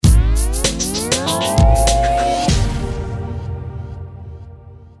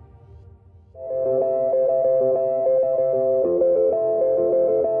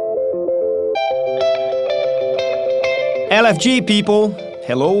OFG people,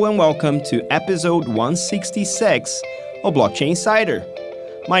 hello and welcome to episode 166 of Blockchain Insider.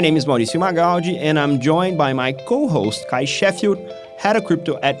 My name is Mauricio Magaldi and I'm joined by my co-host Kai Sheffield, head of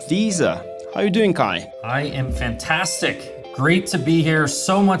crypto at Visa. How are you doing, Kai? I am fantastic. Great to be here.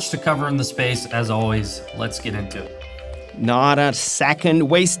 So much to cover in the space as always. Let's get into it. Not a second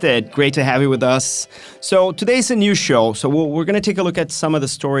wasted. Great to have you with us. So today's a new show. So we're going to take a look at some of the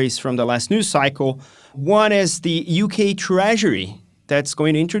stories from the last news cycle. One is the UK Treasury that's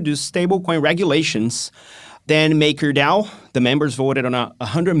going to introduce stablecoin regulations. Then MakerDAO, the members voted on a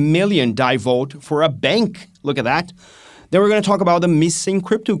 $100 million DAI vote for a bank. Look at that. Then we're going to talk about the missing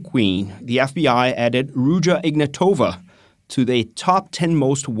crypto queen. The FBI added Ruja Ignatova to the top 10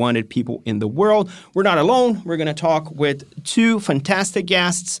 most wanted people in the world. We're not alone. We're going to talk with two fantastic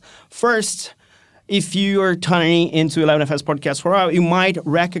guests. First, if you are tuning into 11FS Podcast for a while, you might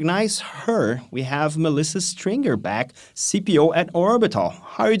recognize her. We have Melissa Stringer back, CPO at Orbital.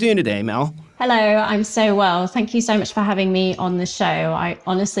 How are you doing today, Mel? Hello, I'm so well. Thank you so much for having me on the show. I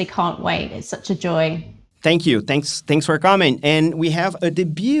honestly can't wait. It's such a joy. Thank you. Thanks for coming. And we have a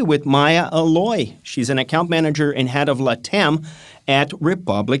debut with Maya Aloy. She's an account manager and head of LATAM at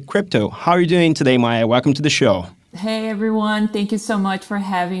Republic Crypto. How are you doing today, Maya? Welcome to the show. Hey, everyone. Thank you so much for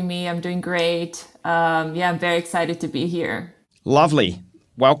having me. I'm doing great. I'm very excited to be here. Lovely.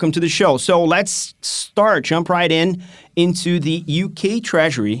 Welcome to the show. So let's jump right into the UK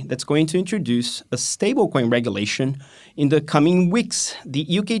Treasury that's going to introduce a stablecoin regulation in the coming weeks. The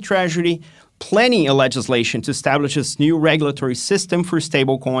UK Treasury planning a legislation to establish this new regulatory system for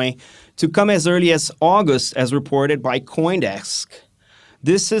stablecoin to come as early as August, as reported by CoinDesk.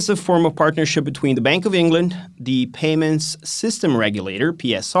 This is a form of partnership between the Bank of England, the Payments System Regulator,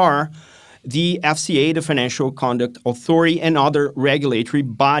 PSR, the FCA, the Financial Conduct Authority, and other regulatory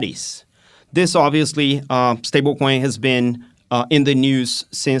bodies. This obviously, stablecoin has been in the news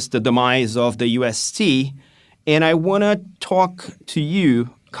since the demise of the UST. And I want to talk to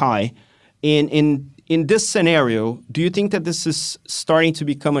you, Kai. In this scenario, do you think that this is starting to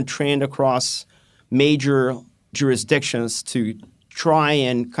become a trend across major jurisdictions to try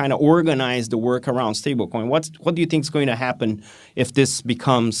and kind of organize the work around stablecoin? What do you think is going to happen if this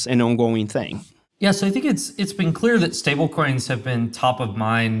becomes an ongoing thing? Yeah, so I think it's been clear that stablecoins have been top of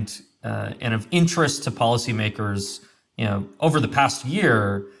mind and of interest to policymakers, over the past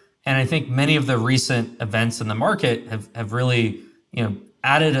year. And I think many of the recent events in the market have really,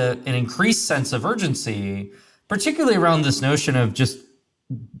 added an increased sense of urgency, particularly around this notion of just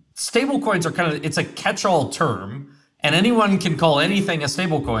stablecoins are it's a catch-all term, and anyone can call anything a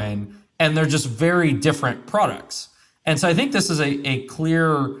stablecoin, and they're just very different products. And so I think this is a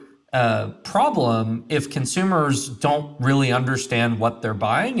clear problem if consumers don't really understand what they're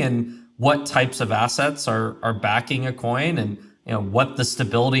buying and what types of assets are backing a coin and what the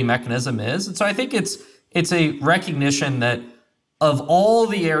stability mechanism is. And so I think it's a recognition that of all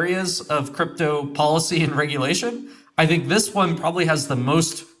the areas of crypto policy and regulation, I think this one probably has the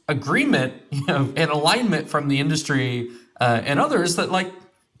most agreement and alignment from the industry and others that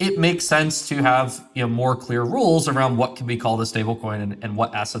it makes sense to have more clear rules around what can be called a stablecoin and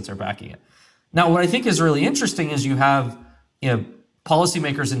what assets are backing it. Now, what I think is really interesting is you have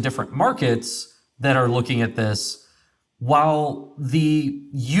policymakers in different markets that are looking at this, while the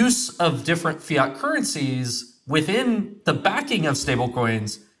use of different fiat currencies within the backing of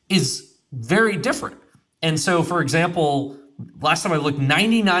stablecoins is very different. And so, for example, last time I looked,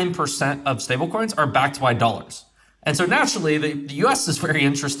 99% of stablecoins are backed by dollars. And so naturally, the US is very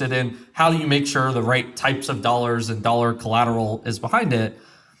interested in how do you make sure the right types of dollars and dollar collateral is behind it.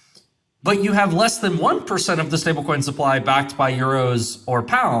 But you have less than 1% of the stablecoin supply backed by euros or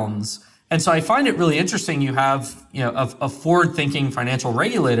pounds. And so I find it really interesting. You have a forward-thinking financial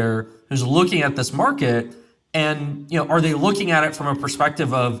regulator who's looking at this market. And, are they looking at it from a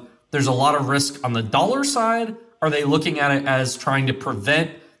perspective of there's a lot of risk on the dollar side? Are they looking at it as trying to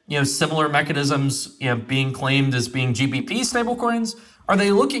prevent, similar mechanisms, being claimed as being GBP stablecoins? Are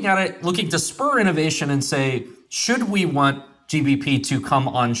they looking at it, looking to spur innovation and say, should we want GBP to come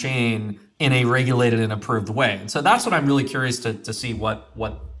on chain in a regulated and approved way? And so that's what I'm really curious to see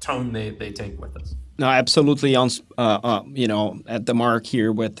what tone they take with this. No, absolutely at the mark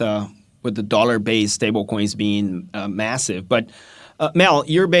here with the dollar-based stablecoins being massive. But Mel,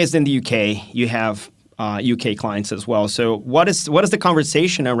 you're based in the UK. You have UK clients as well. So what is the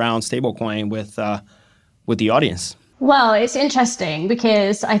conversation around stablecoin with the audience? Well, it's interesting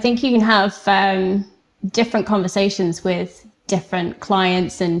because I think you can have different conversations with different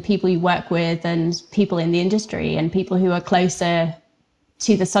clients and people you work with and people in the industry and people who are closer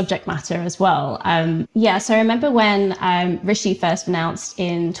to the subject matter as well. So I remember when Rishi first announced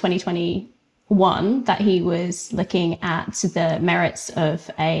in 2021 that he was looking at the merits of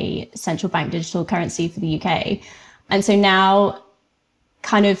a central bank digital currency for the UK. And so now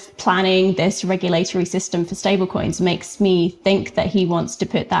kind of planning this regulatory system for stablecoins makes me think that he wants to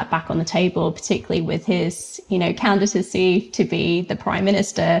put that back on the table, particularly with his, candidacy to be the prime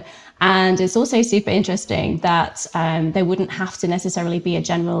minister. And it's also super interesting that there wouldn't have to necessarily be a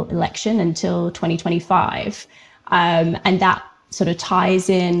general election until 2025. And that sort of ties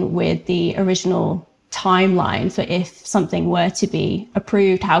in with the original timeline for if something were to be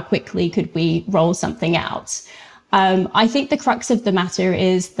approved, how quickly could we roll something out? I think the crux of the matter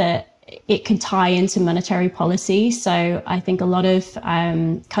is that it can tie into monetary policy. So I think a lot of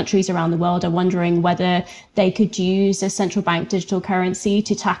countries around the world are wondering whether they could use a central bank digital currency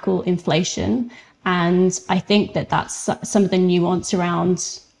to tackle inflation. And I think that that's some of the nuance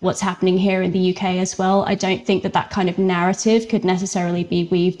around what's happening here in the UK as well. I don't think that kind of narrative could necessarily be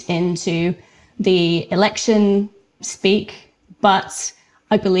weaved into the election speak, but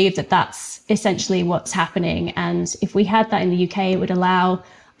I believe that that's essentially what's happening. And if we had that in the UK, it would allow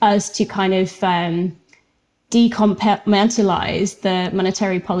us to kind of decompartmentalize the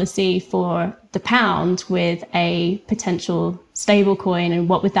monetary policy for the pound with a potential stablecoin, and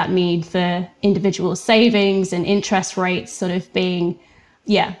what would that mean for individual savings and interest rates sort of being,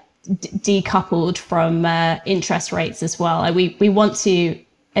 decoupled from interest rates as well. We want to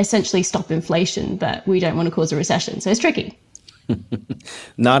essentially stop inflation, but we don't want to cause a recession. So it's tricky.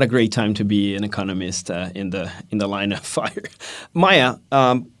 Not a great time to be an economist in the line of fire. Maya,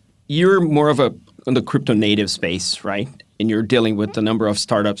 you're more of in the crypto native space, right? And you're dealing with the number of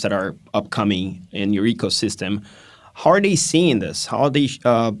startups that are upcoming in your ecosystem. How are they seeing this? How are they?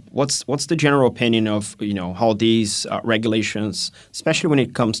 What's the general opinion of how these regulations, especially when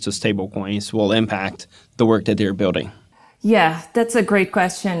it comes to stablecoins, will impact the work that they're building? Yeah, that's a great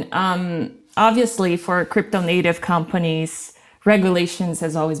question. Obviously, for crypto native companies, regulations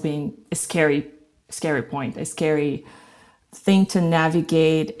has always been a scary point, a scary thing to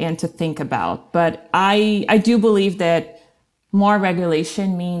navigate and to think about. But I do believe that more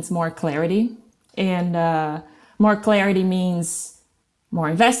regulation means more clarity, and more clarity means more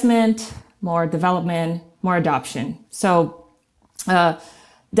investment, more development, more adoption. So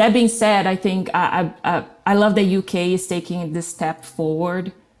that being said, I think I love that UK is taking this step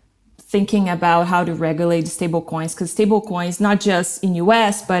forward, thinking about how to regulate stablecoins, because stablecoins, not just in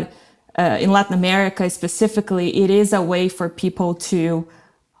US, but in Latin America specifically, it is a way for people to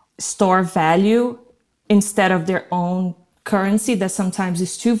store value instead of their own currency that sometimes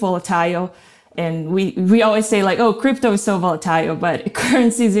is too volatile. And we always say like, oh, crypto is so volatile, but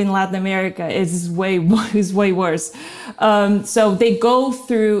currencies in Latin America is way worse. So they go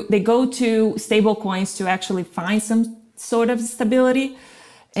to stablecoins to actually find some sort of stability.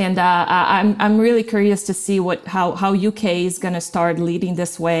 And I'm really curious to see how UK is going to start leading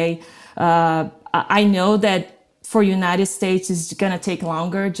this way. I know that for United States it's going to take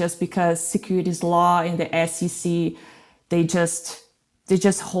longer just because securities law and the SEC, they just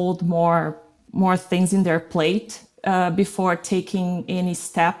hold more things in their plate before taking any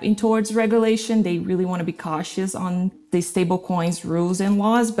step in towards regulation. They really want to be cautious on the stablecoins rules and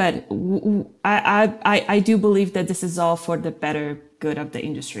laws. But I do believe that this is all for the better good of the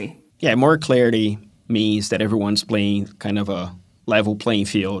industry. Yeah, more clarity means that everyone's playing kind of a level playing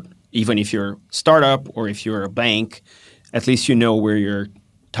field. Even if you're a startup or if you're a bank, at least you know where you're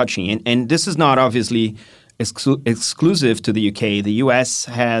touching. And this is not obviously exclusive to the UK. The US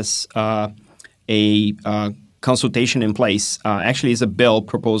has a consultation in place. Actually, is a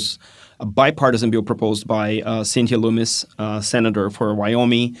bipartisan bill proposed by Cynthia Lummis, Senator for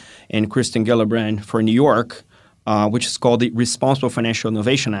Wyoming, and Kristen Gillibrand for New York, which is called the Responsible Financial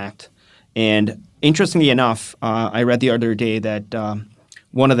Innovation Act. And interestingly enough, I read the other day that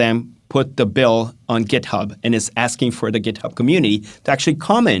one of them put the bill on GitHub and is asking for the GitHub community to actually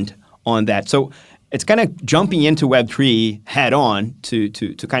comment on that. So it's kind of jumping into Web3 head on to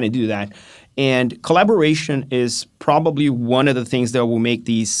kind of do that. And collaboration is probably one of the things that will make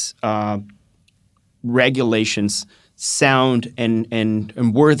these regulations sound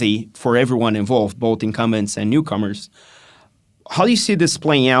and worthy for everyone involved, both incumbents and newcomers. How do you see this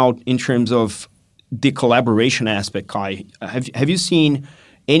playing out in terms of the collaboration aspect, Kai? Have you seen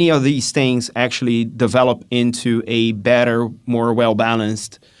any of these things actually develop into a better, more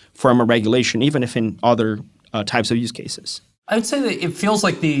well-balanced form of regulation, even if in other types of use cases? I would say that it feels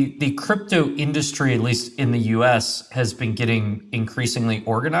like the crypto industry, at least in the US, has been getting increasingly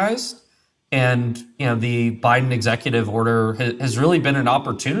organized. And the Biden executive order has really been an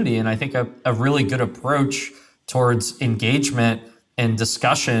opportunity, and I think a really good approach towards engagement and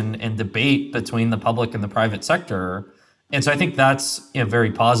discussion and debate between the public and the private sector. And so I think that's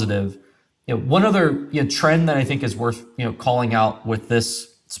very positive. One other trend that I think is worth calling out with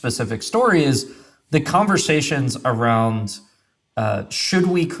this specific story is the conversations around should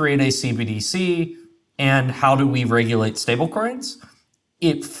we create a CBDC and how do we regulate stablecoins?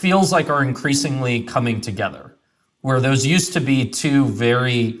 It feels like are increasingly coming together, where those used to be two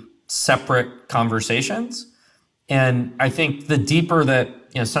very separate conversations. And I think the deeper that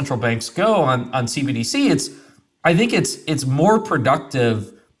central banks go on CBDC, I think it's more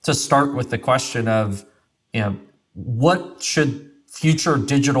productive to start with the question of what should future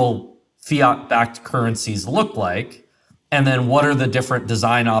digital fiat-backed currencies look like, and then what are the different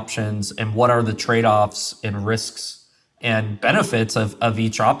design options and what are the trade-offs and risks and benefits of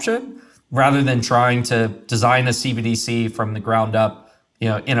each option, rather than trying to design a CBDC from the ground up,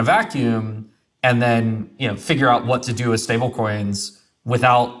 in a vacuum, and then figure out what to do with stablecoins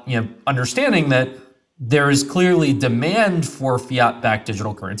without understanding that there is clearly demand for fiat-backed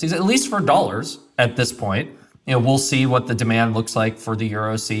digital currencies, at least for dollars at this point. We'll see what the demand looks like for the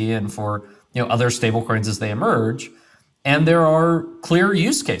EURC and for other stablecoins as they emerge. And there are clear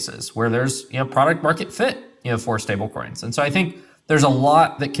use cases where there's product market fit for stablecoins. And so I think there's a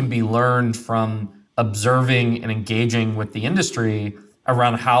lot that can be learned from observing and engaging with the industry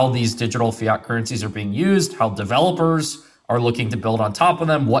around how these digital fiat currencies are being used, how developers are looking to build on top of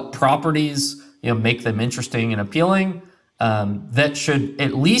them, what properties make them interesting and appealing, that should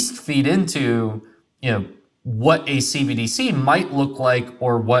at least feed into what a CBDC might look like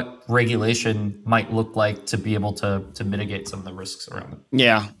or what regulation might look like to be able to mitigate some of the risks around it.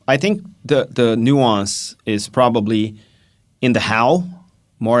 Yeah, I think the nuance is probably in the how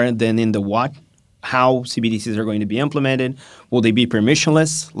more than in the what. How CBDCs are going to be implemented. Will they be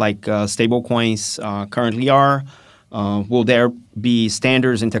permissionless like stablecoins currently are? Will there be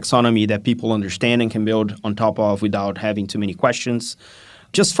standards and taxonomy that people understand and can build on top of without having too many questions?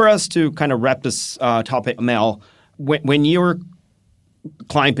 Just for us to kind of wrap this topic, Mel, when your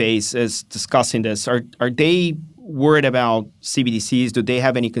client base is discussing this, are they worried about CBDCs? Do they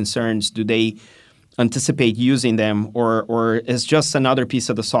have any concerns? Do they anticipate using them, or is just another piece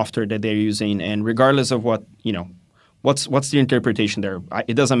of the software that they're using? And regardless of what, what's the interpretation there?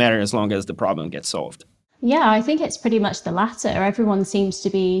 It doesn't matter as long as the problem gets solved. Yeah, I think it's pretty much the latter. Everyone seems to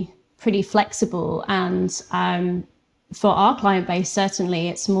be pretty flexible. And for our client base, certainly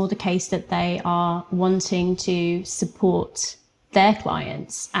it's more the case that they are wanting to support their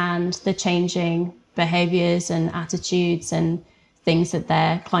clients and the changing behaviors and attitudes and things that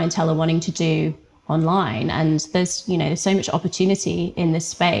their clientele are wanting to do online. And there's so much opportunity in this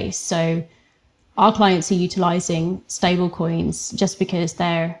space. So our clients are utilizing stablecoins just because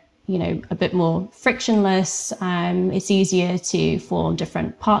they're a bit more frictionless. It's easier to form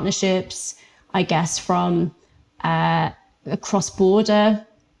different partnerships, I guess, from a cross-border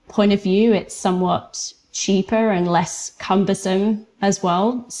point of view. It's somewhat cheaper and less cumbersome as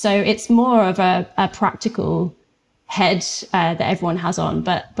well. So it's more of a practical head that everyone has on.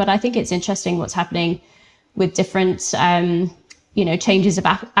 But I think it's interesting what's happening with different, changes of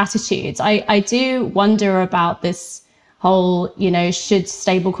attitudes. I do wonder about this whole, should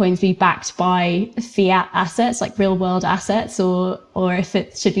stablecoins be backed by fiat assets, like real world assets, or if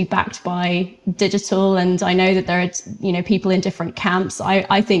it should be backed by digital. And I know that there are, people in different camps.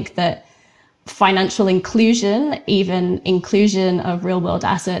 I think that financial inclusion, even inclusion of real world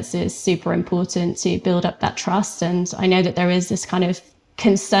assets, is super important to build up that trust. And I know that there is this kind of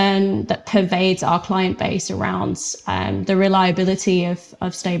concern that pervades our client base around the reliability of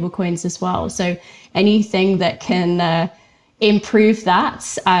stablecoins as well. So anything that can improve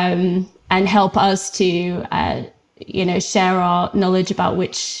that and help us to share our knowledge about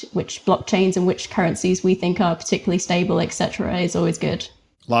which blockchains and which currencies we think are particularly stable, etc., is always good.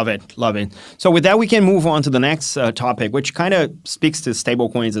 Love it. So with that, we can move on to the next topic, which kind of speaks to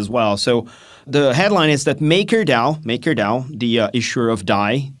stablecoins as well. So the headline is that MakerDAO, the issuer of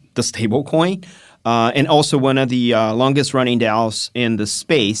DAI, the stablecoin, and also one of the longest running DAOs in the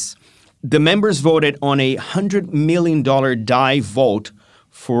space, the members voted on a $100 million DAI vote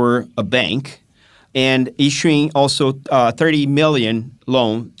for a bank and issuing also $30 million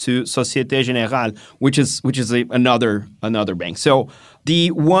loan to Société Générale, which is another bank. So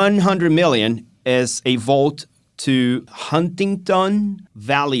the $100 million is a vote to Huntington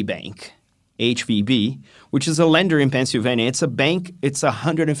Valley Bank, HVB, which is a lender in Pennsylvania. It's a bank. It's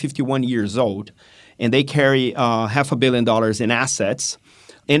 151 years old, and they carry $500 million in assets.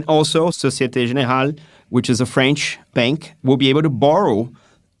 And also, Société Générale, which is a French bank, will be able to borrow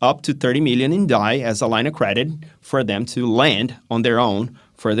up to 30 million in DAI as a line of credit for them to lend on their own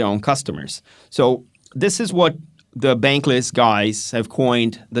for their own customers. So this is what the Bankless guys have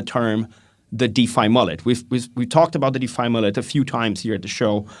coined the term the DeFi mullet. We've talked about the DeFi mullet a few times here at the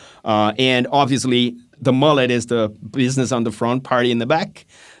show. And obviously, the mullet is the business on the front, party in the back.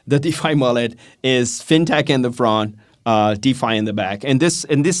 The DeFi mullet is fintech in the front, DeFi in the back. And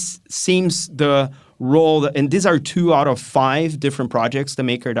this seems the role, and these are 2 out of 5 different projects that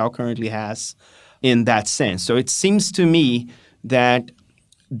MakerDAO currently has in that sense. So it seems to me that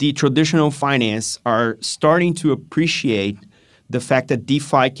the traditional finance are starting to appreciate the fact that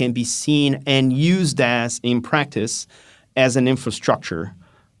DeFi can be seen and used as, in practice, as an infrastructure.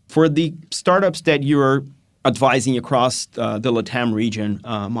 For the startups that you're advising across the LATAM region,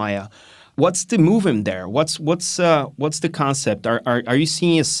 Maya, what's the movement there? What's the concept? Are you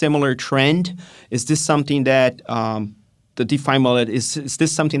seeing a similar trend? Is this something that the DeFi mullet, is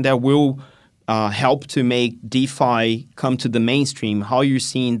this something that will help to make DeFi come to the mainstream? How are you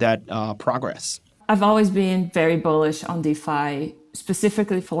seeing that progress? I've always been very bullish on DeFi,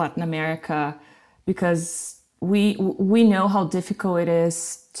 specifically for Latin America, because we know how difficult it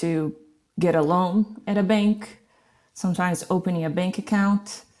is to get a loan at a bank, sometimes opening a bank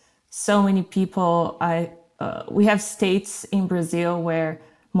account. So many people, we have states in Brazil where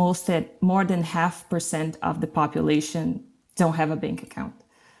more than 0.5% of the population don't have a bank account.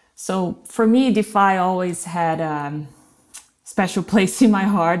 So for me, DeFi always had special place in my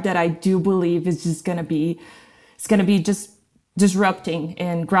heart that I do believe is just going to be just disrupting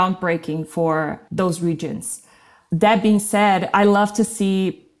and groundbreaking for those regions. That being said, I love to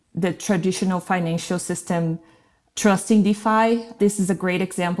see the traditional financial system trusting DeFi. This is a great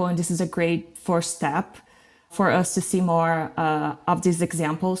example, and this is a great first step for us to see more of these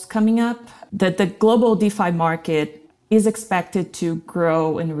examples coming up. That the global DeFi market is expected to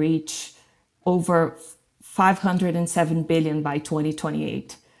grow and reach over 507 billion by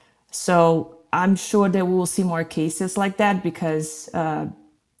 2028. So I'm sure that we will see more cases like that because,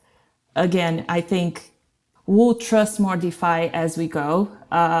 again, I think we'll trust more DeFi as we go.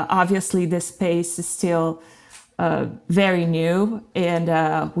 Obviously, this space is still very new,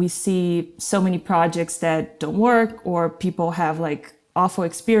 and we see so many projects that don't work, or people have like awful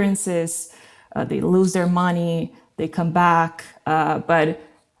experiences. They lose their money, they come back. But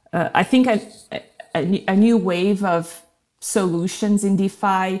I think a new wave of solutions in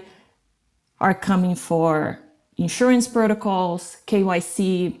DeFi are coming for insurance protocols,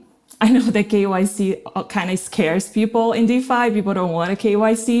 KYC. I know that KYC kind of scares people in DeFi. People don't want a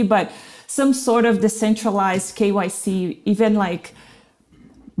KYC, but some sort of decentralized KYC, even like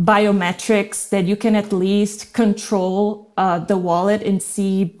biometrics that you can at least control the wallet and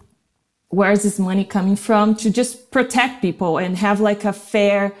see where is this money coming from, to just protect people and have like a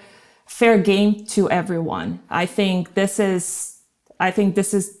fair game to everyone. I think this is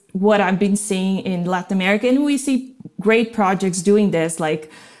what I've been seeing in Latin America, and we see great projects doing this.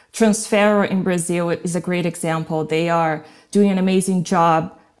 Like Transfero in Brazil is a great example. They are doing an amazing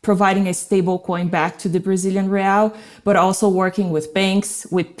job providing a stable coin back to the Brazilian real, but also working with banks,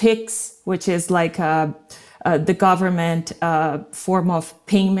 with Pix, which is like the government form of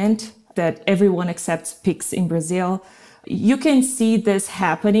payment that everyone accepts Pix in Brazil. You can see this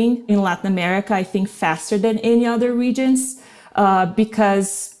happening in Latin America, I think, faster than any other regions,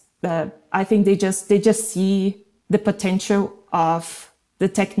 because I think they just see the potential of the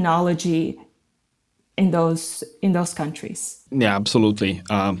technology in those countries. Yeah, absolutely.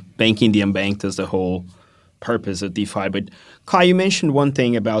 Banking the unbanked is the whole purpose of DeFi. But Kai, you mentioned one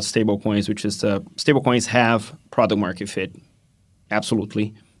thing about stablecoins, which is stablecoins have product market fit.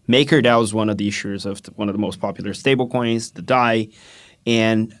 Absolutely. MakerDAO is one of the issuers of one of the most popular stablecoins, the DAI,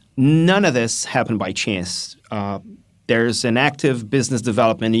 and none of this happened by chance. There's an active business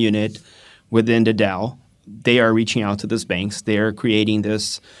development unit within the DAO. They are reaching out to these banks. They are creating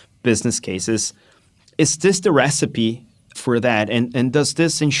this business cases. Is this the recipe for that? And does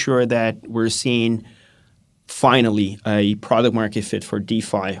this ensure that we're seeing finally a product market fit for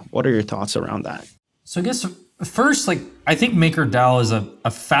DeFi? What are your thoughts around that? So I guess first, I think MakerDAO is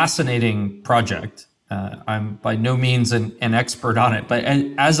a fascinating project. I'm by no means an expert on it, but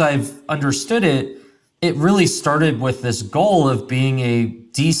as I've understood it, it really started with this goal of being a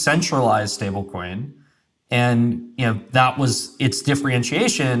decentralized stablecoin. And that was its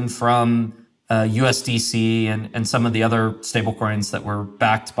differentiation from USDC and some of the other stablecoins that were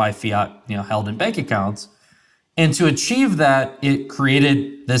backed by fiat, held in bank accounts. And to achieve that, it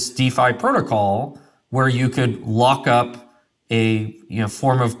created this DeFi protocol where you could lock up a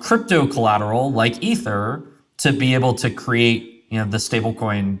form of crypto collateral like Ether to be able to create the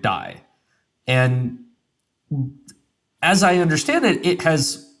stablecoin DAI. And as I understand it, it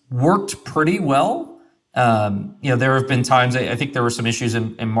has worked pretty well. There have been times, I think there were some issues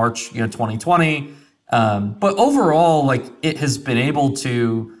in March 2020, but overall, like, it has been able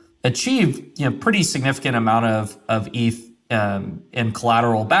to achieve pretty significant amount of ETH and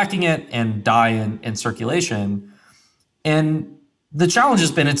collateral backing it and DAI in circulation. And the challenge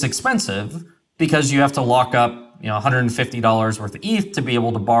has been it's expensive because you have to lock up $150 worth of ETH to be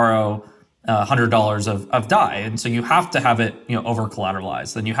able to borrow $100 of DAI. And so you have to have it over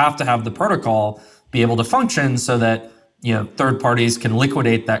collateralized. Then you have to have the protocol be able to function so that third parties can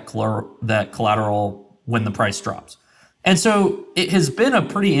liquidate that collateral when the price drops. And so it has been a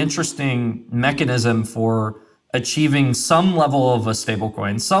pretty interesting mechanism for achieving some level of a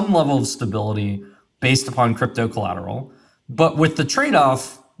stablecoin, some level of stability based upon crypto collateral, but with the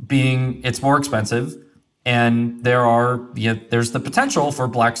trade-off being it's more expensive, and there's the potential for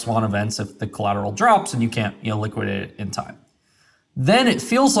black swan events if the collateral drops and you can't liquidate it in time. Then it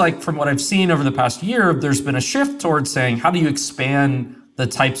feels like, from what I've seen over the past year, there's been a shift towards saying, how do you expand the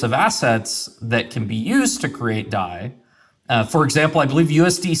types of assets that can be used to create DAI? For example, I believe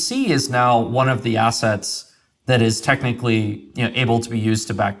USDC is now one of the assets that is technically able to be used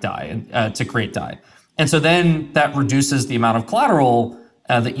to back DAI and to create DAI. And so then that reduces the amount of collateral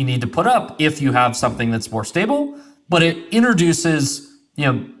that you need to put up if you have something that's more stable. But it introduces,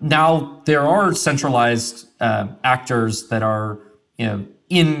 now there are centralized actors that are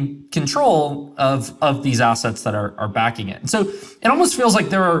in control of these assets that are backing it. And so it almost feels like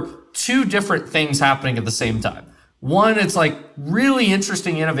there are two different things happening at the same time. One, it's like really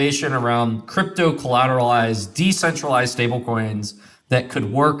interesting innovation around crypto collateralized, decentralized stablecoins that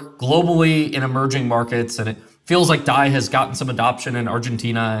could work globally in emerging markets. And it feels like DAI has gotten some adoption in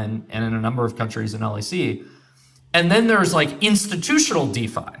Argentina and in a number of countries in LAC. And then there's like institutional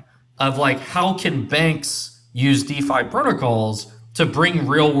DeFi of like, how can banks use DeFi protocols to bring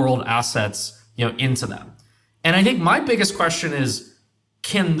real world assets, into them? And I think my biggest question is,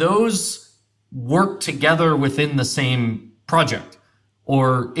 can those work together within the same project?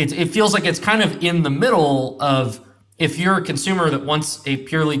 Or it feels like it's kind of in the middle of, if you're a consumer that wants a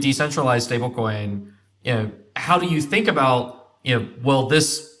purely decentralized stablecoin, how do you think about, well,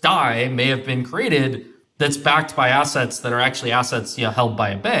 this DAI may have been created that's backed by assets that are actually assets, held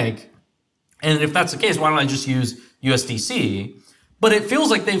by a bank. And if that's the case, why don't I just use USDC? But it feels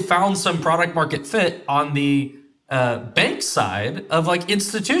like they've found some product market fit on the bank side of like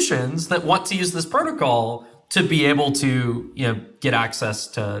institutions that want to use this protocol to be able to get access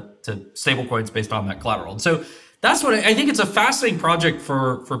to stablecoins based on that collateral. And so that's what I think. It's a fascinating project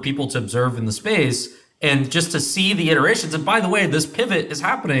for people to observe in the space and just to see the iterations. And by the way, this pivot is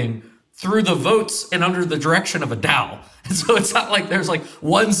happening through the votes and under the direction of a DAO. And so it's not like there's like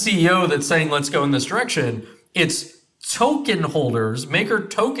one CEO that's saying, let's go in this direction. It's token holders, maker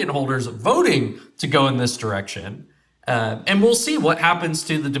token holders voting to go in this direction. And we'll see what happens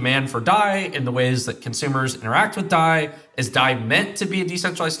to the demand for DAI and the ways that consumers interact with DAI. Is DAI meant to be a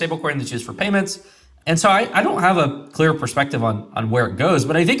decentralized stablecoin that's used for payments? And so I don't have a clear perspective on where it goes,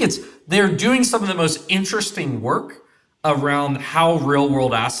 but I think they're doing some of the most interesting work around how real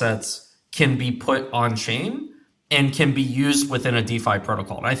world assets can be put on chain and can be used within a DeFi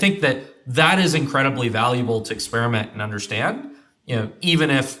protocol. And I think that is incredibly valuable to experiment and understand, even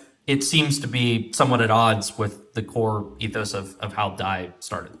if it seems to be somewhat at odds with the core ethos of how DAI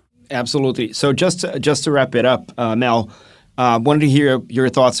started. Absolutely. So just to wrap it up, Mel, wanted to hear your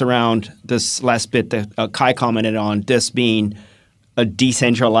thoughts around this last bit that Kai commented on, this being a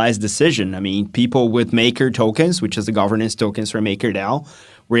decentralized decision. I mean, people with Maker tokens, which is the governance tokens for MakerDAO,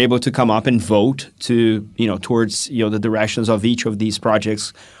 were able to come up and vote to, towards, the directions of each of these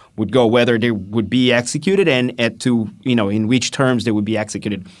projects would go, whether they would be executed and in which terms they would be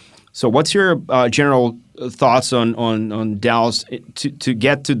executed. So what's your general thoughts on DAOs to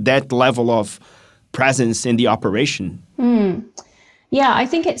get to that level of presence in the operation? Yeah, I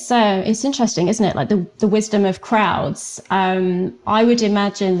think it's interesting, isn't it? Like the wisdom of crowds. I would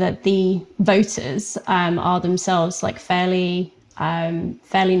imagine that the voters are themselves like fairly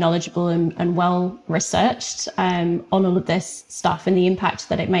knowledgeable and well researched on all of this stuff and the impact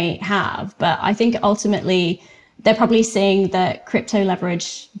that it may have. But I think ultimately they're probably seeing that crypto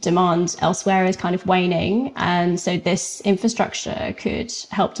leverage demand elsewhere is kind of waning. And so this infrastructure could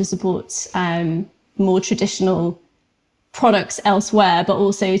help to support more traditional products elsewhere, but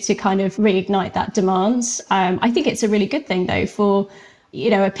also to kind of reignite that demand. I think it's a really good thing, though, for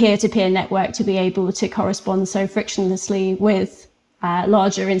a peer-to-peer network to be able to correspond so frictionlessly with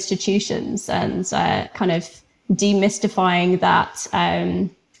larger institutions, and kind of demystifying that,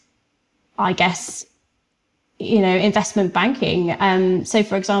 I guess, investment banking. So,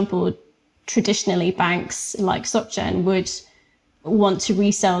 for example, traditionally banks like SocGen would want to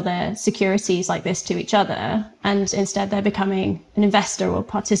resell their securities like this to each other, and instead they're becoming an investor or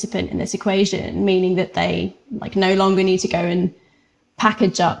participant in this equation, meaning that they no longer need to go and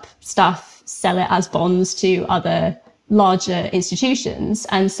package up stuff, sell it as bonds to other larger institutions.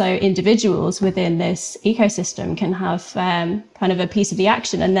 And so individuals within this ecosystem can have kind of a piece of the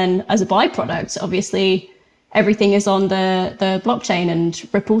action. And then as a byproduct, obviously, everything is on the blockchain and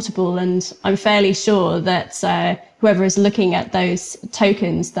reportable. And I'm fairly sure that whoever is looking at those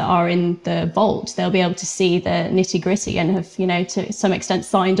tokens that are in the vault, they'll be able to see the nitty gritty and have, to some extent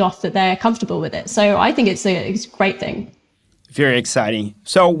signed off that they're comfortable with it. So I think it's a great thing. Very exciting.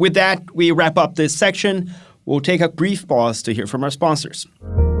 So with that, we wrap up this section. We'll take a brief pause to hear from our sponsors.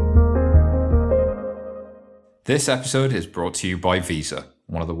 This episode is brought to you by Visa,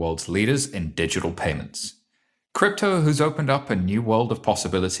 one of the world's leaders in digital payments. Crypto has opened up a new world of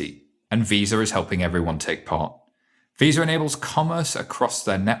possibility, and Visa is helping everyone take part. Visa enables commerce across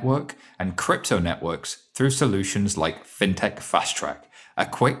their network and crypto networks through solutions like FinTech Fast Track, a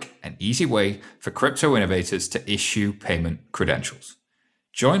quick and easy way for crypto innovators to issue payment credentials.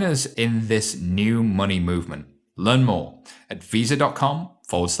 Join us in this new money movement. Learn more at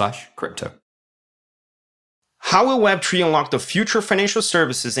visa.com/crypto. How will Web3 unlock the future of financial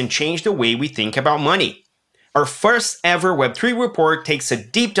services and change the way we think about money? Our first ever Web3 report takes a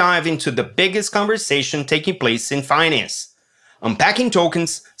deep dive into the biggest conversation taking place in finance, unpacking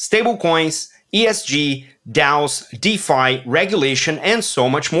tokens, stablecoins, ESG, DAOs, DeFi, regulation, and so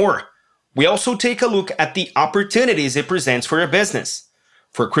much more. We also take a look at the opportunities it presents for your business.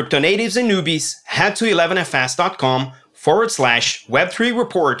 For crypto natives and newbies, head to 11fs.com/Web3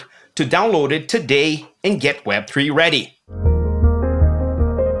 report to download it today and get Web3 ready.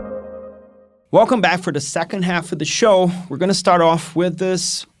 Welcome back for the second half of the show. We're going to start off with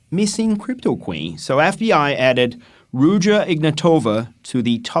this missing crypto queen. So FBI added Ruja Ignatova to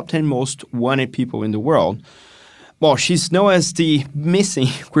the top 10 most wanted people in the world. Well, she's known as the missing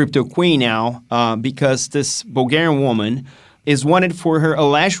crypto queen now because this Bulgarian woman is wanted for her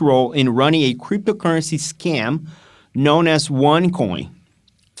alleged role in running a cryptocurrency scam known as OneCoin.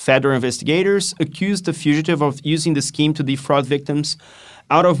 Federal investigators accused the fugitive of using the scheme to defraud victims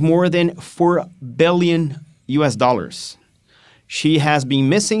out of more than $4 billion. She has been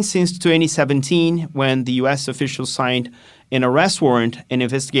missing since 2017 when the U.S. officials signed an arrest warrant and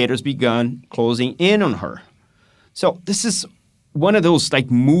investigators began closing in on her. So this is one of those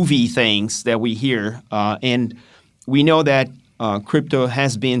movie things that we hear, and we know that crypto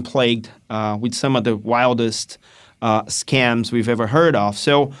has been plagued with some of the wildest scams we've ever heard of.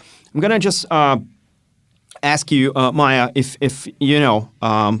 So I'm going to just ask you, Maya, if you know,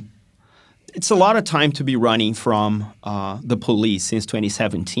 it's a lot of time to be running from the police since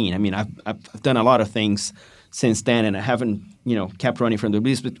 2017. I mean, I've done a lot of things since then, and I haven't, kept running from the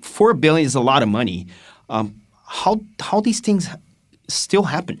police. But $4 billion is a lot of money. How these things still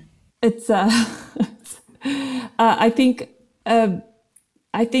happen? It's I think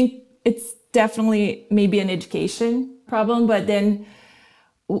it's definitely maybe an education problem, but then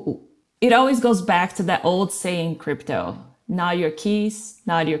it always goes back to that old saying, crypto, not your keys,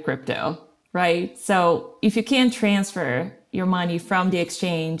 not your crypto, right? So if you can't transfer your money from the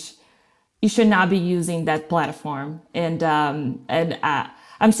exchange, you should not be using that platform. And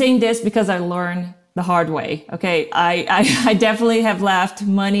I'm saying this because I learned the hard way. Okay, I definitely have left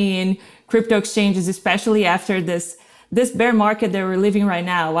money in crypto exchanges, especially after this bear market that we're living right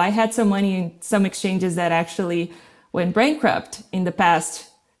now. I had some money in some exchanges that actually went bankrupt in the past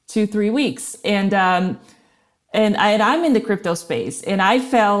 2-3 weeks, and I'm in the crypto space, and I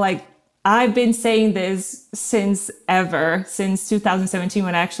felt like I've been saying this since 2017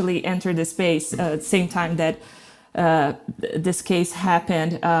 when I actually entered the space, at the same time that this case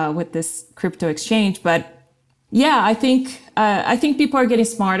happened with this crypto exchange. But yeah, I think people are getting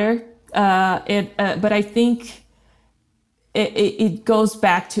smarter. But I think it goes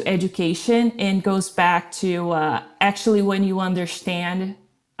back to education and goes back to actually when you understand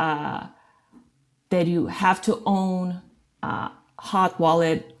that you have to own hot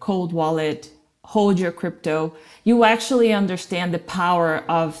wallet, cold wallet, hold your crypto, you actually understand the power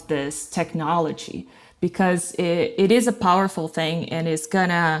of this technology, because it is a powerful thing, and it's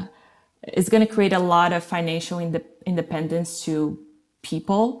gonna create a lot of financial independence to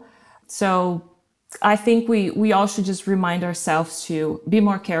people. So I think we all should just remind ourselves to be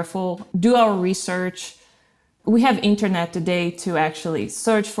more careful, do our research. We have internet today to actually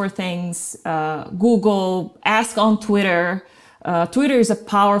search for things, Google, ask on Twitter. Twitter is a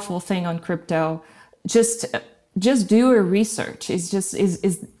powerful thing on crypto. Just do your research.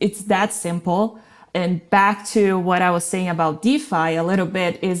 It's that simple. And back to what I was saying about DeFi a little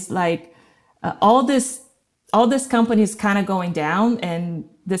bit is like all this companies kind of going down, and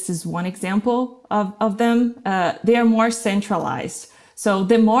this is one example of them. They are more centralized. So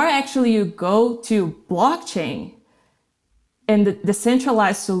the more actually you go to blockchain and the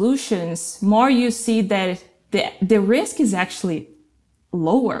decentralized solutions, more you see that the risk is actually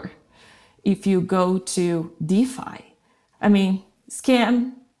lower if you go to DeFi. I mean,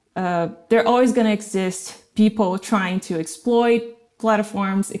 scam, they're always going to exist. People trying to exploit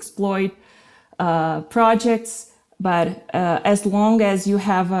platforms, exploit projects, but as long as you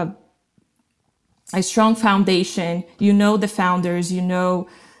have a strong foundation, you know the founders, you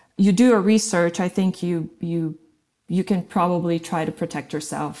do your research, I think you can probably try to protect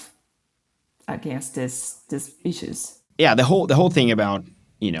yourself against these issues. Yeah, the whole thing about,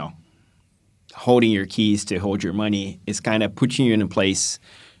 holding your keys to hold your money is kind of putting you in a place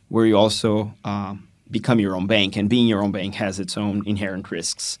where you also become your own bank, and being your own bank has its own inherent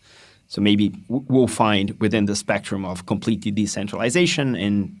risks. So maybe we'll find within the spectrum of complete decentralization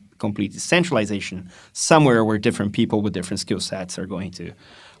and complete decentralization somewhere where different people with different skill sets are going to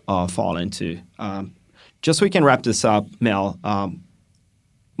fall into. Just so we can wrap this up, Mel,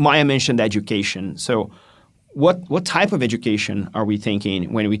 Maya mentioned education. So what type of education are we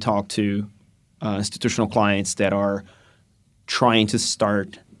thinking when we talk to institutional clients that are trying to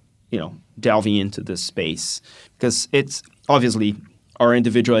start, delving into this space? Because it's obviously our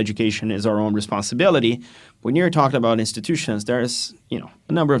individual education is our own responsibility. When you're talking about institutions, there's,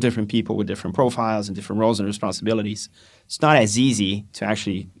 a number of different people with different profiles and different roles and responsibilities. It's not as easy to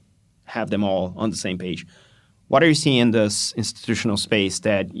actually have them all on the same page. What are you seeing in this institutional space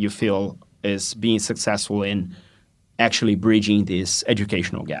that you feel is being successful in actually bridging this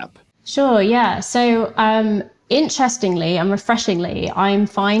educational gap? Sure, yeah. So interestingly and refreshingly, I'm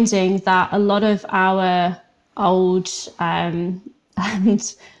finding that a lot of our old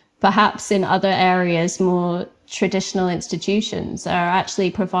and perhaps in other areas more traditional institutions are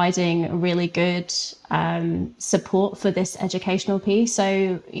actually providing really good support for this educational piece.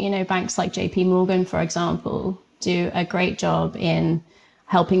 So, banks like JP Morgan, for example, do a great job in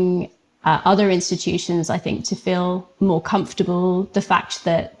helping other institutions, I think, to feel more comfortable. The fact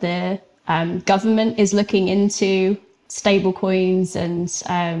that the government is looking into stable coins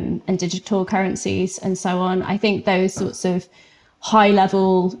and digital currencies and so on. I think those sorts of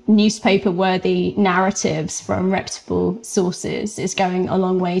high-level newspaper-worthy narratives from reputable sources is going a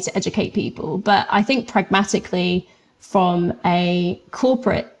long way to educate people. But I think pragmatically, from a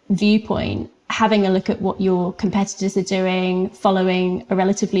corporate viewpoint, having a look at what your competitors are doing, following a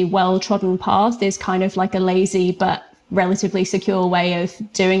relatively well-trodden path is kind of like a lazy but relatively secure way of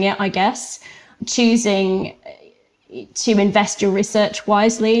doing it, I guess. Choosing to invest your research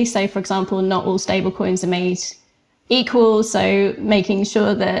wisely. So, for example, not all stablecoins are made equal. So making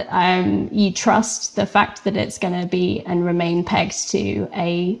sure that you trust the fact that it's going to be and remain pegged to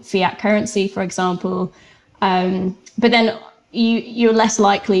a fiat currency, for example. But then you're less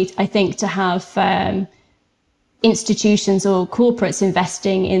likely, I think, to have institutions or corporates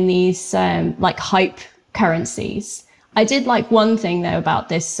investing in these like hype currencies. I did like one thing, though, about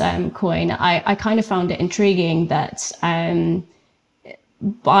this coin. I kind of found it intriguing that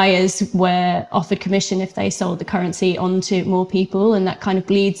buyers were offered commission if they sold the currency onto more people, and that kind of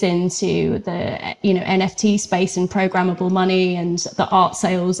bleeds into the NFT space and programmable money and the art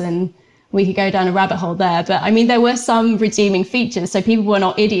sales, and we could go down a rabbit hole there. But I mean, there were some redeeming features, so people were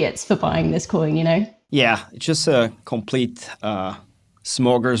not idiots for buying this coin, Yeah, it's just a complete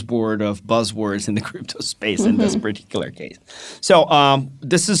smorgasbord of buzzwords in the crypto space in this particular case. So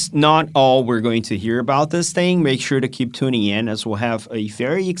this is not all we're going to hear about this thing. Make sure to keep tuning in, as we'll have a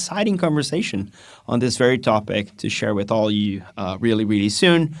very exciting conversation on this very topic to share with all you really, really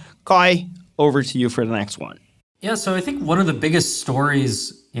soon. Kai, over to you for the next one. Yeah, so I think one of the biggest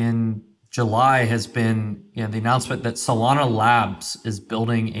stories in July has been the announcement that Solana Labs is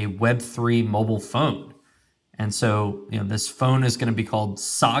building a Web3 mobile phone. And so, this phone is going to be called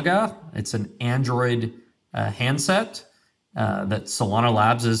Saga. It's an Android handset that Solana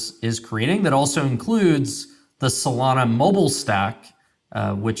Labs is creating that also includes the Solana mobile stack,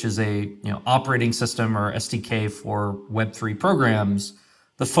 which is a operating system or SDK for Web3 programs.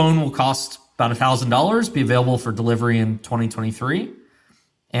 The phone will cost about $1,000, be available for delivery in 2023.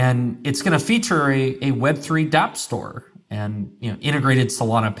 and it's going to feature a Web3 dApp store and integrated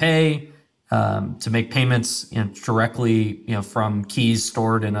Solana Pay to make payments directly from keys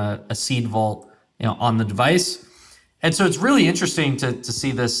stored in a seed vault on the device. And so it's really interesting to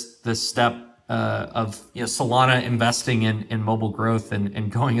see this step of Solana investing in mobile growth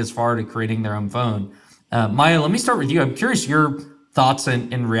and going as far to creating their own phone. Maya, let me start with you. I'm curious your thoughts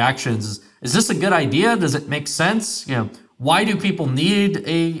and reactions. Is this a good idea? Does it make sense? Why do people need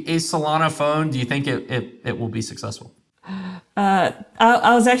a Solana phone? Do you think it will be successful? I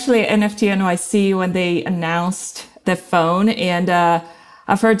was actually at NFT NYC when they announced the phone, and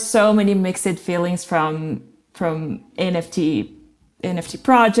I've heard so many mixed feelings from NFT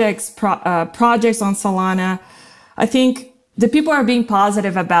projects, projects on Solana. I think the people are being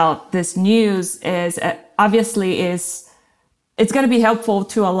positive about this news is it's going to be helpful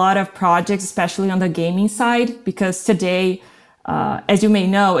to a lot of projects, especially on the gaming side, because today, as you may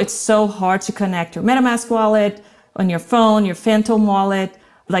know, it's so hard to connect your MetaMask wallet on your phone, your Phantom wallet.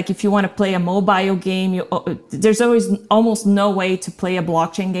 Like if you want to play a mobile game, there's almost no way to play a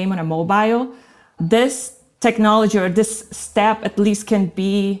blockchain game on a mobile. This technology or this step at least can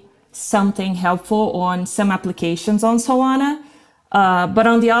be something helpful on some applications on Solana. But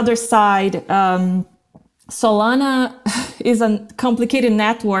on the other side, Solana is a complicated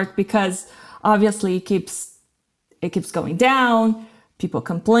network because obviously it keeps going down. People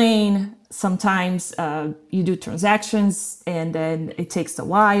complain. Sometimes you do transactions and then it takes a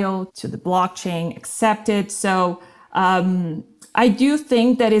while to the blockchain accept it. So I do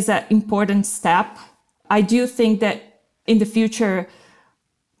think that is an important step. I do think that in the future,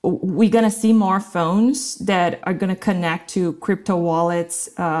 we're going to see more phones that are going to connect to crypto wallets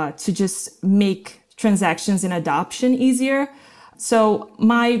to just make transactions and adoption easier. So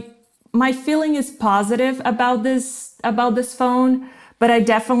my feeling is positive about this phone, but I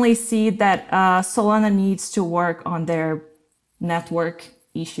definitely see that Solana needs to work on their network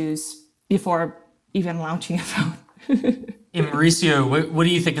issues before even launching a phone. And Mauricio, what do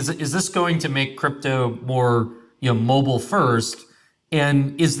you think? Is this going to make crypto more mobile first?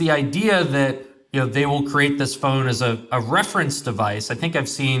 And is the idea that they will create this phone as a reference device? I think I've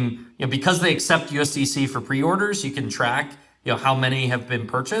seen because they accept USDC for pre-orders, you can track how many have been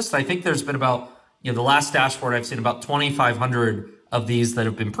purchased. I think there's been about the last dashboard I've seen about 2,500 of these that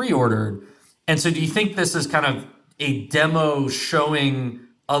have been pre-ordered. And so, do you think this is kind of a demo showing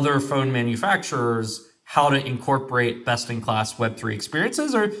other phone manufacturers how to incorporate best-in-class Web3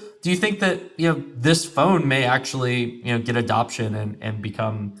 experiences, or do you think that this phone may actually get adoption and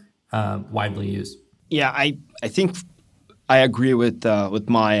become widely used? Yeah, I think I agree with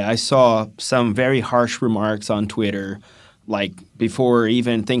Maya. I saw some very harsh remarks on Twitter, like before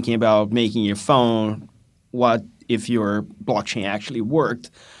even thinking about making your phone, what if your blockchain actually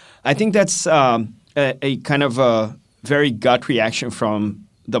worked? I think that's a kind of a very gut reaction from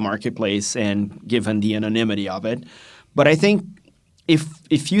the marketplace and given the anonymity of it. But I think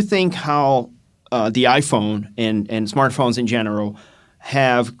if you think how the iPhone and smartphones in general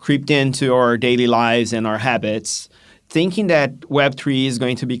have creeped into our daily lives and our habits, thinking that Web3 is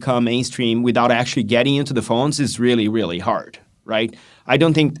going to become mainstream without actually getting into the phones is really, really hard, right? I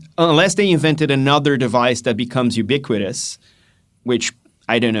don't think, unless they invented another device that becomes ubiquitous, which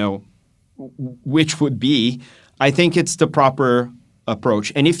I don't know which would be, I think it's the proper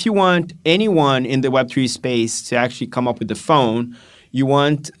approach. And if you want anyone in the Web3 space to actually come up with the phone, you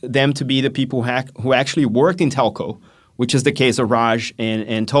want them to be the people who actually work in telco, which is the case of Raj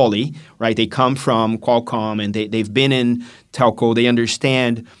and Tolly, right? They come from Qualcomm and they've been in telco. They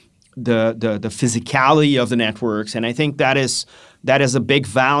understand the physicality of the networks. And I think that is a big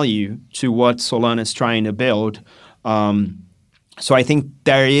value to what Solana is trying to build. So I think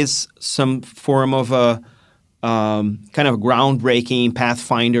there is some form of a kind of groundbreaking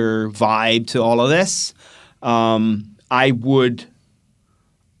Pathfinder vibe to all of this. I would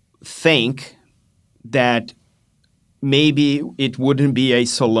think that maybe it wouldn't be a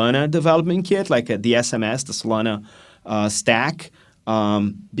Solana development kit, like the SMS, the Solana stack,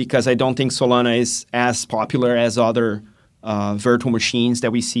 because I don't think Solana is as popular as other virtual machines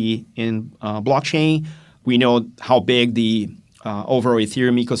that we see in blockchain. We know how big the overall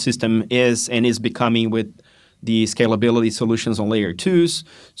Ethereum ecosystem is and is becoming with the scalability solutions on layer 2s.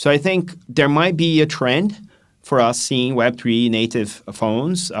 So I think there might be a trend for us seeing Web3 native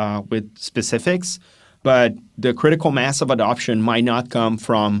phones with specifics, but the critical mass of adoption might not come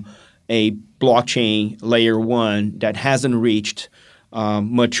from a blockchain layer 1 that hasn't reached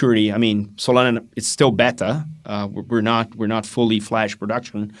maturity. I mean, Solana is still beta. We're not fully flash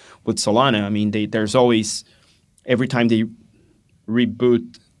production with Solana. I mean, there's always, every time they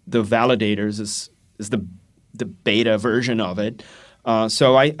reboot the validators is the beta version of it.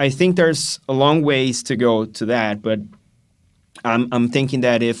 So I think there's a long ways to go to that, but I'm thinking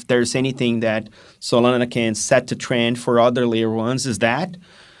that if there's anything that Solana can set the trend for other layer ones is that.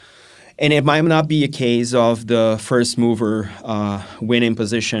 And it might not be a case of the first mover winning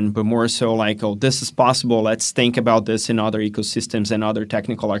position, but more so like, oh, this is possible. Let's think about this in other ecosystems and other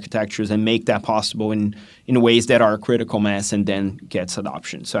technical architectures and make that possible in ways that are critical mass and then gets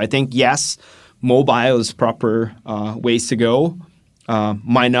adoption. So I think, yes, mobile is proper ways to go.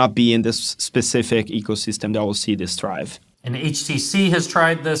 Might not be in this specific ecosystem that will see this thrive. And HTC has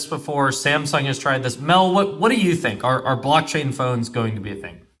tried this before. Samsung has tried this. Mel, what do you think? Are blockchain phones going to be a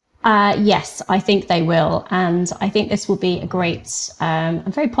thing? Yes, I think they will. And I think this will be a great,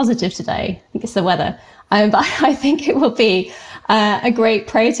 I'm very positive today. I think it's the weather. But I think it will be a great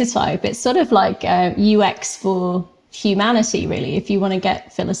prototype. It's sort of like UX for humanity, really, if you want to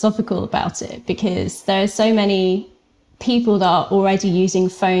get philosophical about it, because there are so many people that are already using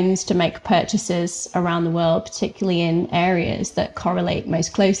phones to make purchases around the world, particularly in areas that correlate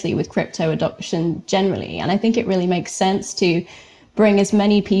most closely with crypto adoption generally. And I think it really makes sense to bring as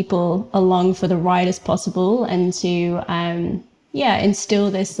many people along for the ride as possible and to, instill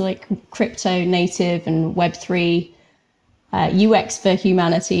this like crypto native and Web3 UX for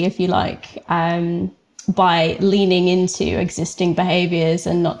humanity, if you like, by leaning into existing behaviors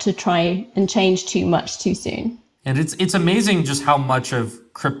and not to try and change too much too soon. And it's amazing just how much of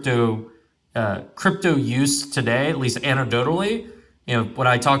crypto use today, at least anecdotally, when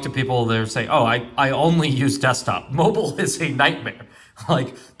I talk to people, they're saying, oh, I only use desktop. Mobile is a nightmare.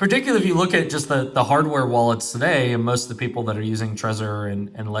 Like, particularly if you look at just the hardware wallets today, and most of the people that are using Trezor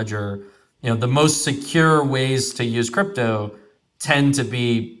and Ledger, the most secure ways to use crypto tend to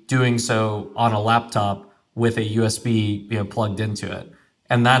be doing so on a laptop with a USB plugged into it.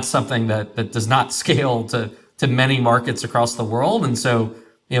 And that's something that does not scale to many markets across the world. And so,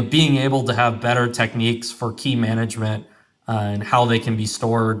 being able to have better techniques for key management and how they can be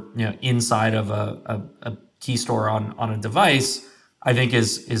stored, inside of a key store on a device, I think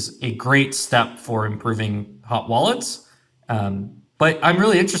is a great step for improving hot wallets. But I'm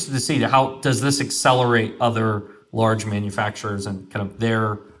really interested to see how does this accelerate other large manufacturers and kind of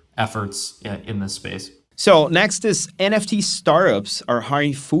their efforts in this space. So next is NFT startups are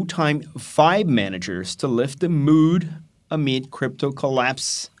hiring full-time vibe managers to lift the mood amid crypto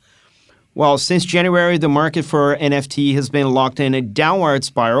collapse. Well, since January, the market for NFT has been locked in a downward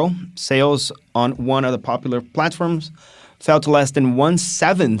spiral. Sales on one of the popular platforms fell to less than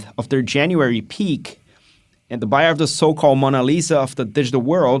 1/7 of their January peak. And the buyer of the so-called Mona Lisa of the digital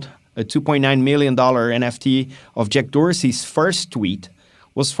world, a $2.9 million NFT of Jack Dorsey's first tweet,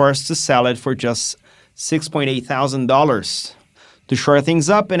 was forced to sell it for just $6,800. To shore things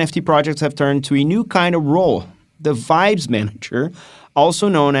up, NFT projects have turned to a new kind of role, the Vibes Manager, also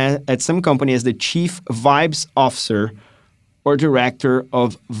known at some company as the Chief Vibes Officer or Director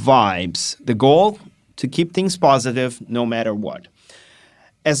of Vibes. The goal? To keep things positive no matter what.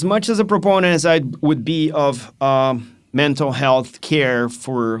 As much as a proponent as I would be of mental health care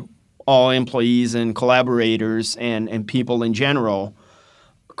for all employees and collaborators and people in general,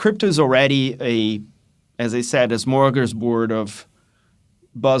 crypto is already as I said, a smorgasbord of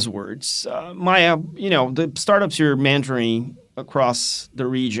buzzwords. Maya, the startups you're mentoring across the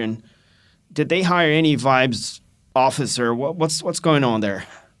region, did they hire any Vibes officer? What's going on there?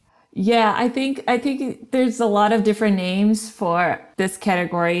 Yeah, I think there's a lot of different names for this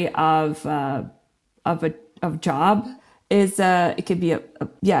category of job. It could be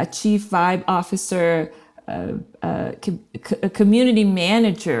a chief vibe officer, a community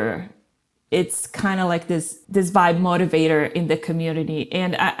manager. It's kind of like this vibe motivator in the community,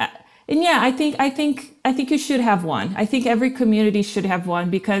 and I think you should have one. I think every community should have one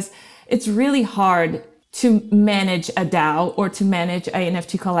because it's really hard to manage a DAO or to manage an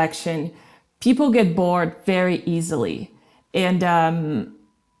NFT collection. People get bored very easily, and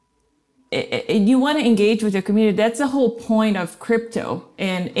you want to engage with your community. That's the whole point of crypto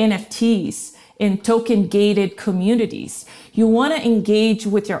and NFTs in token-gated communities. You want to engage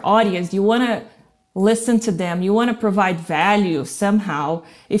with your audience. You want to listen to them. You want to provide value somehow.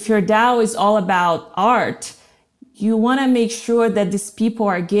 If your DAO is all about art, you want to make sure that these people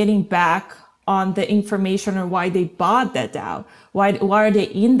are getting back on the information or why they bought that DAO. Why are they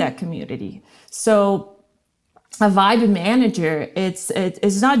in that community? So a vibe manager, it's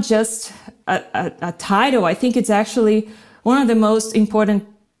not just a title. I think it's actually one of the most important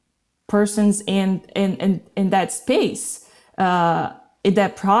persons in that space, in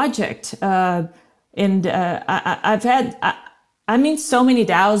that project. I've I'm in so many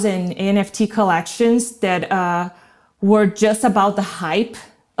DAOs and NFT collections that were just about the hype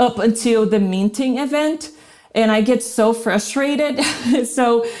up until the minting event. And I get so frustrated.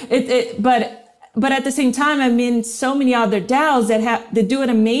 But at the same time, I'm in so many other DAOs that do an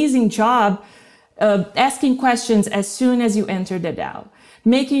amazing job of asking questions as soon as you enter the DAO,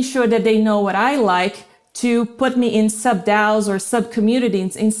 making sure that they know what I like to put me in sub DAOs or sub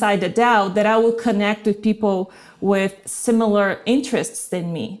communities inside the DAO that I will connect with people with similar interests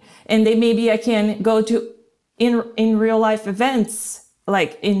than me. And maybe I can go to in real life events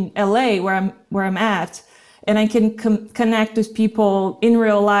like in LA where I'm at, and I can connect with people in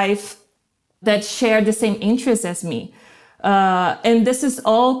real life that share the same interests as me. And this is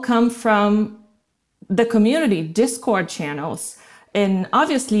all come from the community, Discord channels. And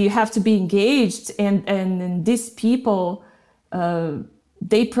obviously you have to be engaged, and these people,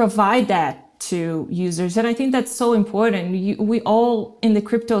 they provide that to users. And I think that's so important. We all in the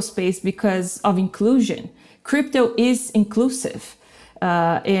crypto space because of inclusion. Crypto is inclusive.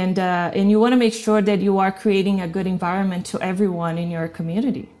 And you want to make sure that you are creating a good environment to everyone in your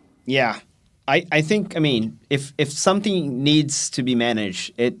community. Yeah. I think, I mean, if something needs to be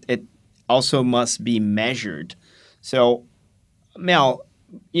managed, it also must be measured. So, Mel,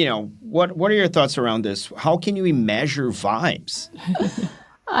 what are your thoughts around this? How can we measure vibes?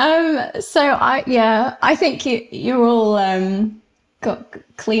 I think you're all got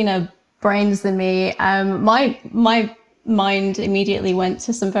cleaner brains than me. My mind immediately went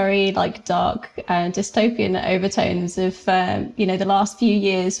to some very dark dystopian overtones of the last few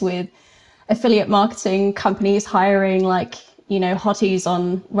years with affiliate marketing companies hiring hotties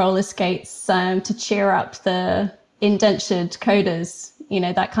on roller skates to cheer up the indentured coders,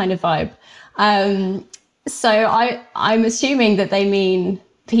 that kind of vibe. So I'm assuming that they mean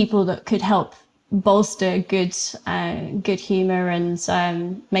people that could help bolster good humor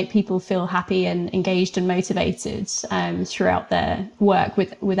and make people feel happy and engaged and motivated throughout their work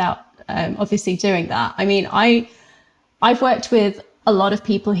without obviously doing that. I mean, I've worked with a lot of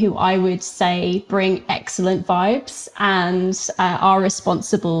people who I would say bring excellent vibes and are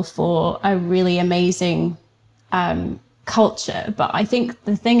responsible for a really amazing culture. But I think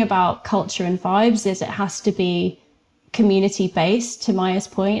the thing about culture and vibes is it has to be community based, to Maya's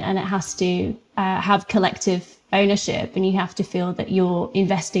point, and it has to have collective ownership, and you have to feel that you're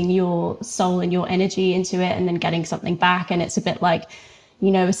investing your soul and your energy into it and then getting something back. And it's a bit like,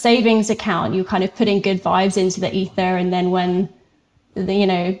 a savings account. You're kind of putting good vibes into the ether, and then when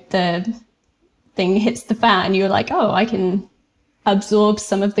the thing hits the fan, you're like, oh, I can absorb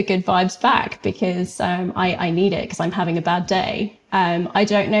some of the good vibes back because I need it because I'm having a bad day. I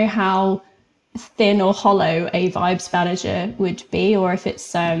don't know how thin or hollow a vibes manager would be, or if it's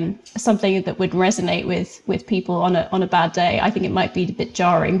something that would resonate with people on a bad day. I think it might be a bit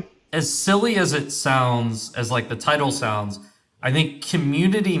jarring. As silly as it sounds, as the title sounds, I think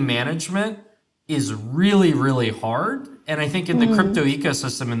community management is really, really hard. And I think in the crypto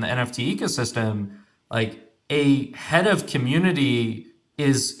ecosystem, in the NFT ecosystem, a head of community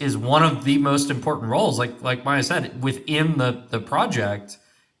is one of the most important roles, like Maya said, within the project.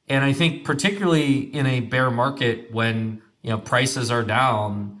 And I think particularly in a bear market when prices are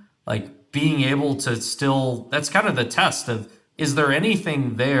down, being able to still, that's kind of the test of, is there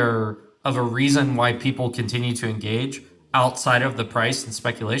anything there of a reason why people continue to engage outside of the price and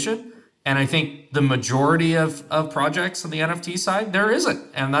speculation? And I think the majority of projects on the NFT side, there isn't.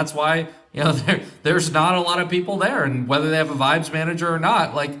 And that's why, there's not a lot of people there. And whether they have a vibes manager or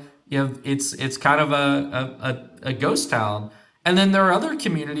not, it's kind of a ghost town. And then there are other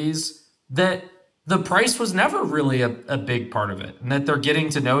communities that the price was never really a big part of it, and that they're getting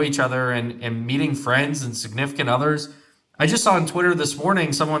to know each other and meeting friends and significant others. I just saw on Twitter this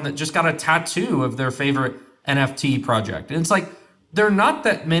morning someone that just got a tattoo of their favorite NFT project. And it's there are not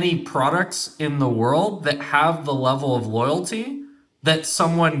that many products in the world that have the level of loyalty that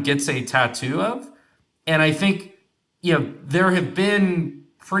someone gets a tattoo of. And I think, there have been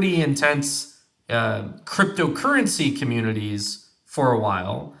pretty intense cryptocurrency communities for a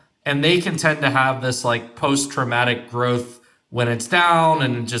while, and they can tend to have this post-traumatic growth when it's down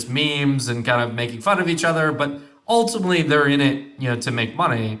and just memes and kind of making fun of each other. But ultimately they're in it, to make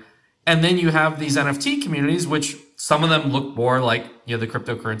money. And then you have these NFT communities, which some of them look more like, the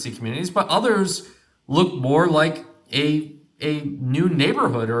cryptocurrency communities, but others look more like a new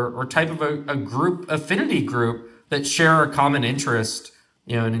neighborhood or type of a group, affinity group that share a common interest,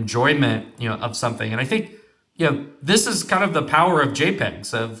 an enjoyment, of something. And I think, this is kind of the power of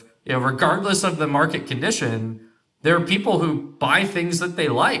JPEGs of, regardless of the market condition, there are people who buy things that they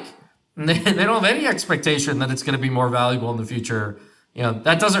like. They don't have any expectation that it's going to be more valuable in the future.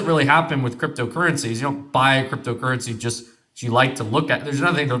 That doesn't really happen with cryptocurrencies. You don't buy a cryptocurrency just you like to look at. There's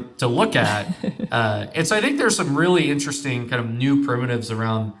nothing to look at. And so I think there's some really interesting kind of new primitives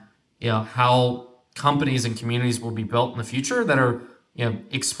around, how companies and communities will be built in the future that are,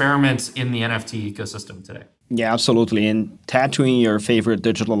 experiments in the NFT ecosystem today. Yeah, absolutely. And tattooing your favorite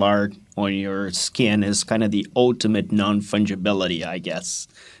digital art on your skin is kind of the ultimate non-fungibility, I guess.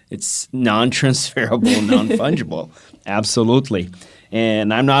 It's non-transferable, non-fungible. Absolutely.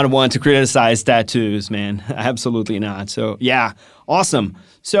 And I'm not one to criticize tattoos, man. Absolutely not. So, yeah, awesome.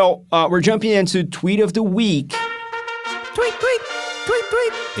 So, we're jumping into Tweet of the Week. Tweet, tweet, tweet,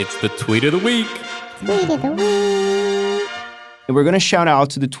 tweet. It's the Tweet of the Week. Tweet of the Week. And we're going to shout out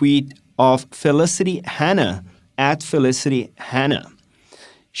to the tweet of Felicity Hannah, at Felicity Hannah.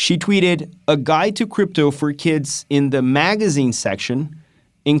 She tweeted, "A guide to crypto for kids in the magazine section,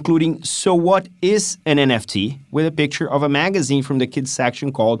 including So What is an NFT, with a picture of a magazine from the kids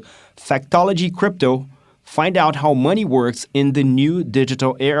section called Factology Crypto. Find out how money works in the new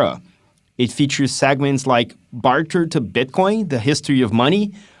digital era." It features segments like Barter to Bitcoin, the history of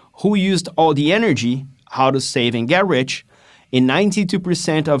money, who used all the energy, how to save and get rich, and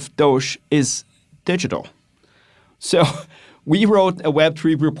 92% of Doge is digital. So we wrote a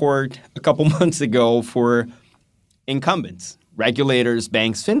Web3 report a couple months ago for incumbents, regulators,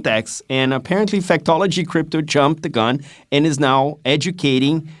 banks, fintechs, and apparently Factology Crypto jumped the gun and is now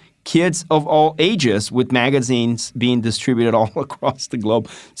educating kids of all ages with magazines being distributed all across the globe.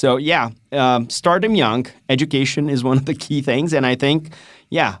 So yeah, start them young. Education is one of the key things. And I think,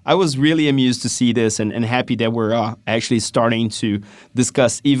 yeah, I was really amused to see this and happy that we're actually starting to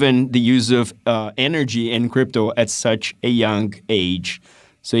discuss even the use of energy in crypto at such a young age.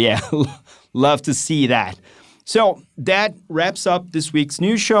 So yeah, love to see that. So that wraps up this week's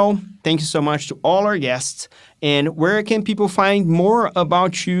news show. Thank you so much to all our guests. And where can people find more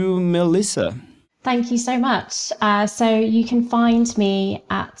about you, Melissa? Thank you so much. So you can find me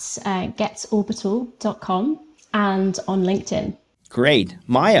at getorbital.com and on LinkedIn. Great.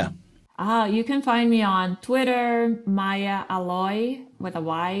 Maya? You can find me on Twitter, Maya Aloy with a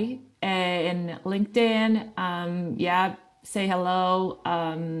Y, and LinkedIn. Say hello.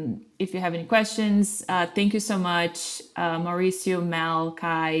 If you have any questions, thank you so much, Mauricio, Mel,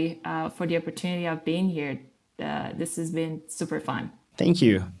 Kai, for the opportunity of being here. This has been super fun. Thank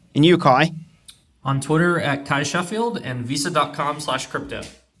you. And you, Kai? On Twitter at Kai Sheffield and visa.com/crypto.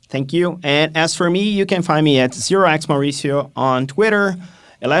 Thank you. And as for me, you can find me at 0x Mauricio on Twitter,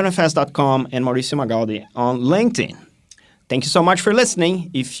 11fs.com, and Mauricio Magaldi on LinkedIn. Thank you so much for listening.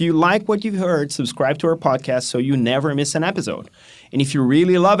 If you like what you've heard, subscribe to our podcast so you never miss an episode. And if you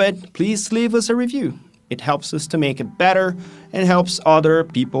really love it, please leave us a review. It helps us to make it better and helps other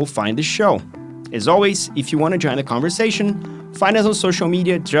people find the show. As always, if you want to join the conversation, find us on social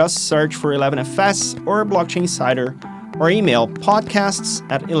media. Just search for 11FS or Blockchain Insider or email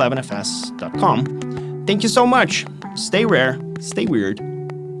podcasts@11fs.com. Thank you so much. Stay rare, stay weird.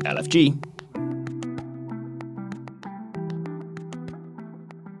 LFG.